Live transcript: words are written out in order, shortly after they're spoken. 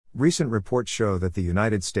Recent reports show that the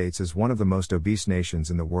United States is one of the most obese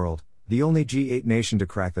nations in the world, the only G8 nation to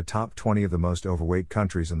crack the top 20 of the most overweight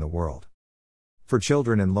countries in the world. For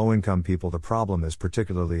children and low-income people, the problem is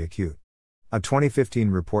particularly acute. A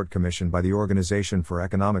 2015 report commissioned by the Organization for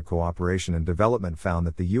Economic Cooperation and Development found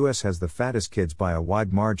that the U.S. has the fattest kids by a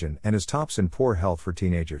wide margin and is tops in poor health for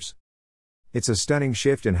teenagers. It's a stunning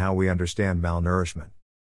shift in how we understand malnourishment.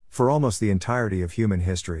 For almost the entirety of human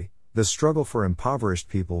history, the struggle for impoverished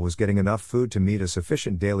people was getting enough food to meet a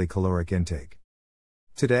sufficient daily caloric intake.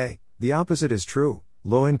 Today, the opposite is true.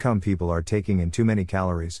 Low-income people are taking in too many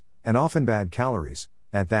calories, and often bad calories,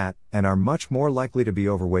 at that, and are much more likely to be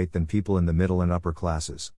overweight than people in the middle and upper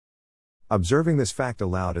classes. Observing this fact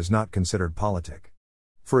aloud is not considered politic.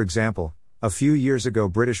 For example, a few years ago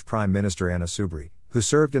British Prime Minister Anna Soubry, who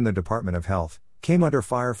served in the Department of Health, came under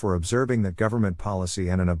fire for observing that government policy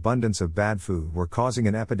and an abundance of bad food were causing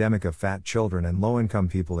an epidemic of fat children and low-income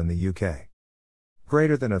people in the UK.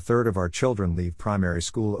 Greater than a third of our children leave primary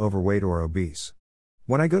school overweight or obese.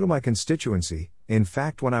 When I go to my constituency, in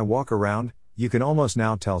fact when I walk around, you can almost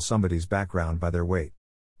now tell somebody's background by their weight.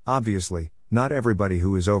 Obviously, not everybody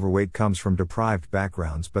who is overweight comes from deprived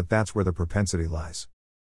backgrounds, but that's where the propensity lies.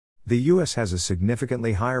 The US has a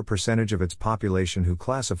significantly higher percentage of its population who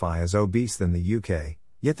classify as obese than the UK,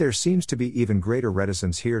 yet there seems to be even greater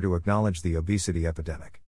reticence here to acknowledge the obesity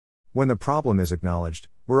epidemic. When the problem is acknowledged,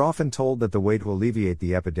 we're often told that the way to alleviate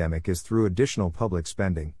the epidemic is through additional public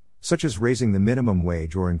spending, such as raising the minimum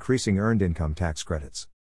wage or increasing earned income tax credits.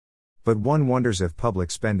 But one wonders if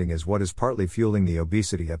public spending is what is partly fueling the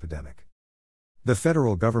obesity epidemic. The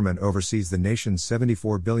federal government oversees the nation's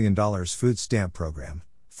 $74 billion food stamp program,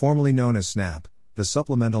 formerly known as SNAP, the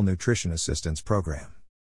Supplemental Nutrition Assistance Program.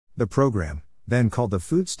 The program, then called the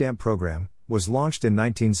Food Stamp Program, was launched in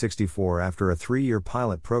 1964 after a 3-year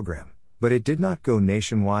pilot program, but it did not go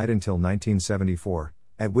nationwide until 1974,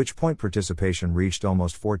 at which point participation reached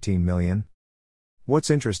almost 14 million. What's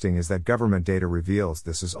interesting is that government data reveals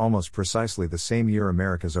this is almost precisely the same year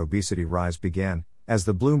America's obesity rise began, as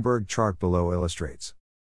the Bloomberg chart below illustrates.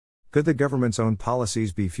 Could the government's own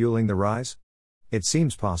policies be fueling the rise? It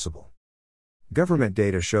seems possible. Government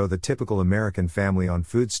data show the typical American family on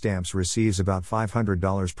food stamps receives about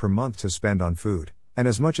 $500 per month to spend on food, and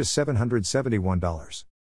as much as $771.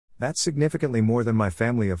 That's significantly more than my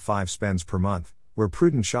family of 5 spends per month. We're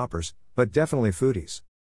prudent shoppers, but definitely foodies.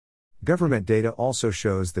 Government data also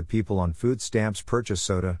shows that people on food stamps purchase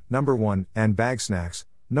soda, number 1, and bag snacks,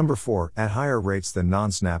 number 4, at higher rates than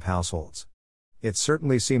non-SNAP households. It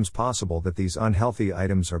certainly seems possible that these unhealthy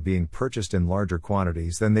items are being purchased in larger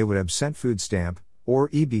quantities than they would have sent food stamp, or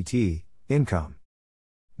EBT, income.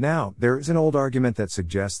 Now, there is an old argument that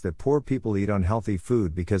suggests that poor people eat unhealthy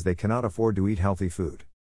food because they cannot afford to eat healthy food.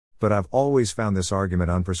 But I've always found this argument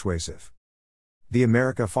unpersuasive. The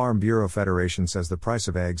America Farm Bureau Federation says the price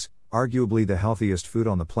of eggs, arguably the healthiest food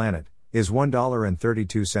on the planet, is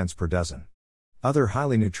 $1.32 per dozen. Other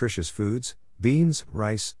highly nutritious foods, beans,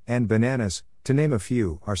 rice, and bananas, to name a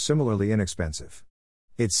few, are similarly inexpensive.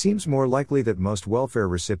 It seems more likely that most welfare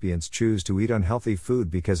recipients choose to eat unhealthy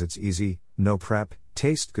food because it's easy, no prep,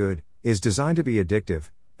 tastes good, is designed to be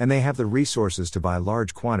addictive, and they have the resources to buy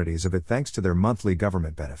large quantities of it thanks to their monthly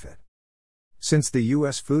government benefit. Since the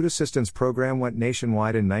U.S. Food Assistance Program went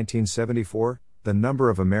nationwide in 1974, the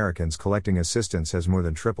number of Americans collecting assistance has more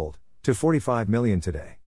than tripled, to 45 million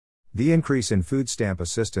today. The increase in food stamp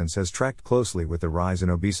assistance has tracked closely with the rise in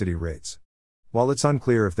obesity rates. While it's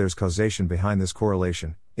unclear if there's causation behind this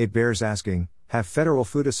correlation, it bears asking, have federal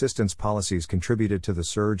food assistance policies contributed to the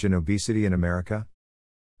surge in obesity in America?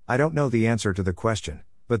 I don't know the answer to the question,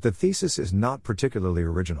 but the thesis is not particularly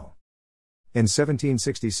original. In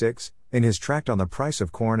 1766, in his tract on the price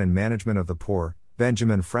of corn and management of the poor,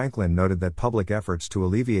 Benjamin Franklin noted that public efforts to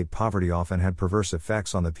alleviate poverty often had perverse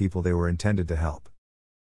effects on the people they were intended to help.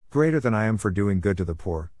 Greater than I am for doing good to the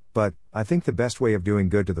poor, but I think the best way of doing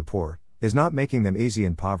good to the poor is not making them easy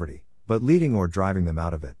in poverty, but leading or driving them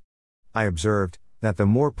out of it. I observed that the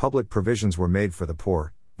more public provisions were made for the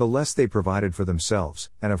poor, the less they provided for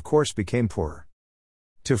themselves, and of course became poorer.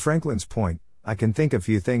 To Franklin's point, I can think of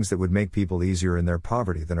few things that would make people easier in their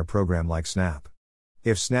poverty than a program like SNAP.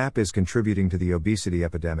 If SNAP is contributing to the obesity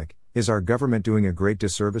epidemic, is our government doing a great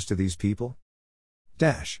disservice to these people?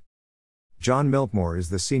 John Milkmore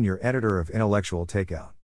is the senior editor of Intellectual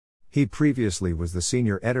Takeout. He previously was the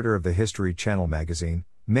senior editor of the History Channel magazine,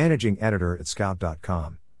 managing editor at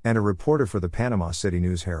Scout.com, and a reporter for the Panama City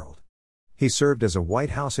News Herald. He served as a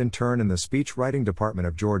White House intern in the speech writing department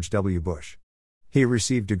of George W. Bush. He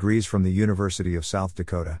received degrees from the University of South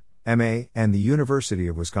Dakota, MA, and the University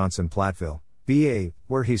of Wisconsin-Platteville, BA,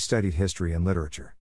 where he studied history and literature.